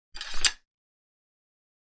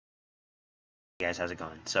Hey guys, how's it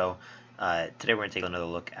going? So today we're going to take another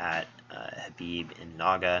look at Khabib and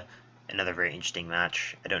Naga, another very interesting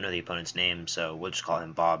match. I don't know the opponent's name, so we'll just call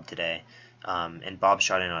him Bob today. And Bob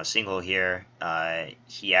shot in on a single here.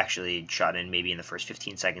 He actually shot in maybe in the first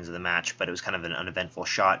 15 seconds of the match, but it was kind of an uneventful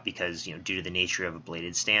shot because, due to the nature of a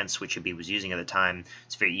bladed stance, which Khabib was using at the time,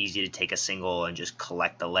 it's very easy to take a single and just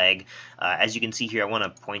collect the leg. As you can see here, I want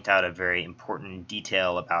to point out a very important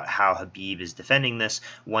detail about how Khabib is defending this.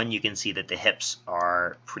 One, you can see that the hips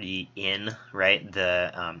are pretty in, right?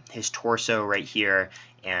 His torso right here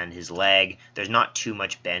and his leg, there's not too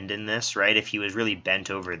much bend in this, right? If he was really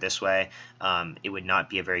bent over this way, it would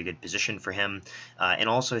not be a very good position for him. And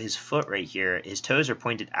also his foot right here, his toes are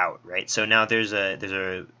pointed out, right? So now there's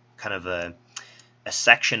a kind of a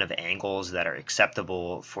section of angles that are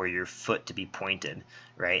acceptable for your foot to be pointed,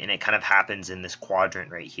 right? And it kind of happens in this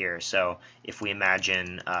quadrant right here. So if we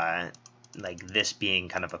imagine like this being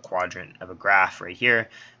kind of a quadrant of a graph right here,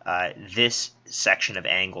 this section of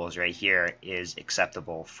angles right here is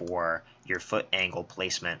acceptable for your foot angle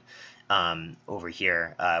placement over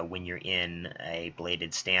here when you're in a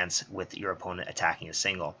bladed stance with your opponent attacking a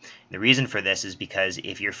single. The reason for this is because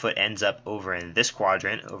if your foot ends up over in this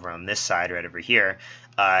quadrant, over on this side right over here,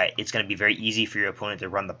 it's going to be very easy for your opponent to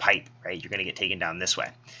run the pipe, right? You're going to get taken down this way.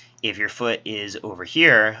 If your foot is over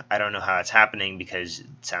here, I don't know how it's happening because it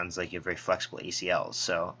sounds like you have very flexible ACLs.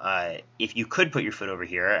 So if you could put your foot over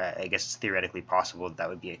here, I guess it's theoretically possible that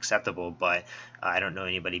would be acceptable, but I don't know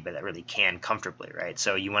anybody that really can comfortably, right?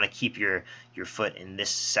 So you want to keep your foot in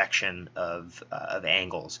this section of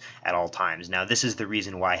angles at all times. Now this is the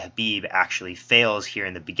reason why Khabib actually fails here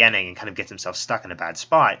in the beginning and kind of gets himself stuck in a bad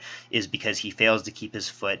spot, is because he fails to keep his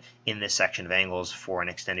foot in this section of angles for an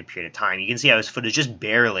extended period of time. You can see how his foot is just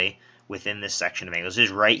barely within this section of angles.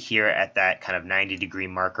 It's right here at that kind of 90-degree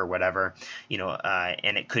mark or whatever,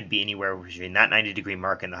 and it could be anywhere between that 90-degree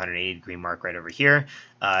mark and the 180-degree mark right over here,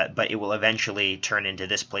 but it will eventually turn into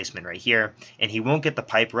this placement right here, and he won't get the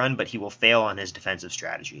pipe run, but he will fail on his defensive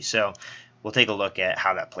strategy. So we'll take a look at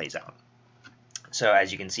how that plays out. So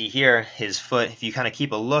as you can see here, his foot, if you kind of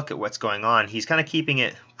keep a look at what's going on, he's kind of keeping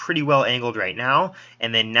it pretty well angled right now,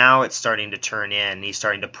 and then now it's starting to turn in. He's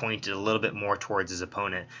starting to point it a little bit more towards his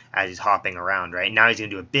opponent as he's hopping around, right? Now he's going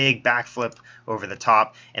to do a big backflip over the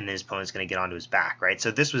top, and then his opponent's going to get onto his back, right?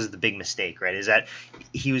 So this was the big mistake, right, is that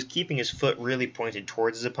he was keeping his foot really pointed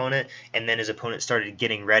towards his opponent, and then his opponent started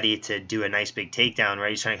getting ready to do a nice big takedown, right?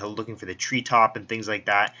 He's kind of looking for the treetop and things like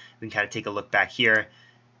that. We can kind of take a look back here.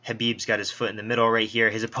 Khabib's got his foot in the middle right here.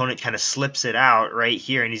 His opponent kind of slips it out right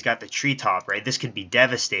here, and he's got the treetop, right? This could be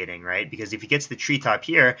devastating, right? Because if he gets the treetop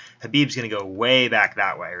here, Khabib's going to go way back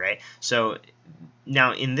that way, right? So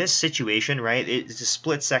now in this situation, right, it's a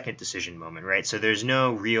split-second decision moment, right? So there's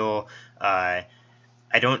no real I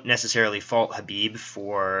don't necessarily fault Khabib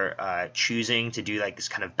for choosing to do like this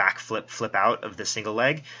kind of backflip, flip out of the single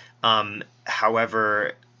leg.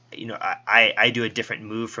 However, I do a different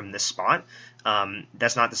move from this spot.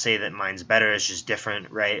 That's not to say that mine's better, it's just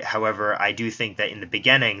different, right? However, I do think that in the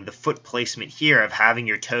beginning, the foot placement here of having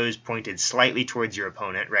your toes pointed slightly towards your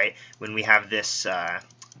opponent, right? When we have this,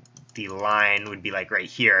 the line would be like right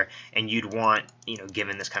here, and you'd want,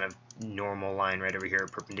 given this kind of normal line right over here,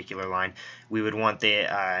 perpendicular line, we would want the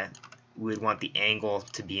angle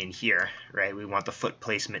to be in here, right? We want the foot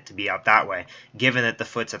placement to be out that way. Given that the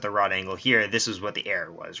foot's at the rod angle here, this is what the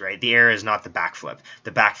error was, right? The error is not the backflip.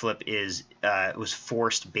 The backflip was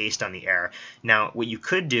forced based on the error. Now, what you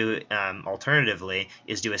could do alternatively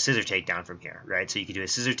is do a scissor takedown from here, right? So you could do a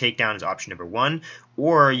scissor takedown as option number one,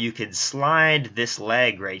 or you could slide this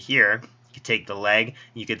leg right here. You could take the leg,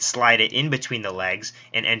 you could slide it in between the legs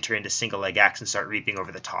and enter into single leg X and start reaping over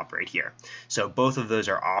the top right here. So both of those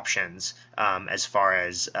are options as far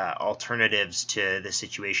as alternatives to the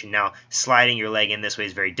situation. Now, sliding your leg in this way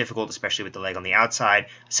is very difficult, especially with the leg on the outside.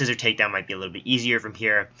 Scissor takedown might be a little bit easier from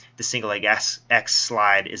here. The single leg X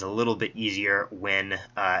slide is a little bit easier when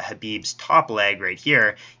Khabib's top leg right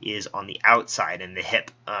here is on the outside and the hip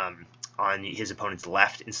on his opponent's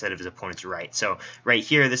left instead of his opponent's right. So right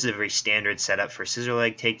here, this is a very standard setup for scissor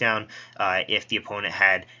leg takedown. If the opponent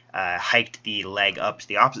had hiked the leg up to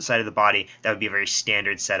the opposite side of the body, that would be a very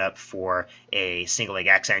standard setup for a single leg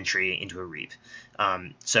X entry into a reap.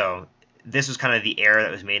 So this was kind of the error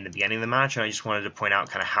that was made in the beginning of the match, and I just wanted to point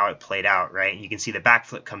out kind of how it played out, right? And you can see the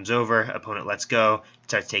backflip comes over, opponent lets go,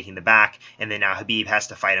 starts taking the back, and then now Khabib has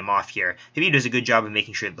to fight him off here. Khabib does a good job of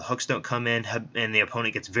making sure that the hooks don't come in, and the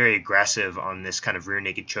opponent gets very aggressive on this kind of rear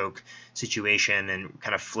naked choke situation and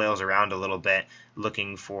kind of flails around a little bit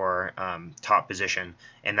looking for top position,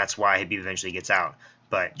 and that's why Khabib eventually gets out.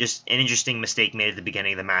 But just an interesting mistake made at the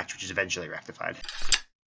beginning of the match, which is eventually rectified.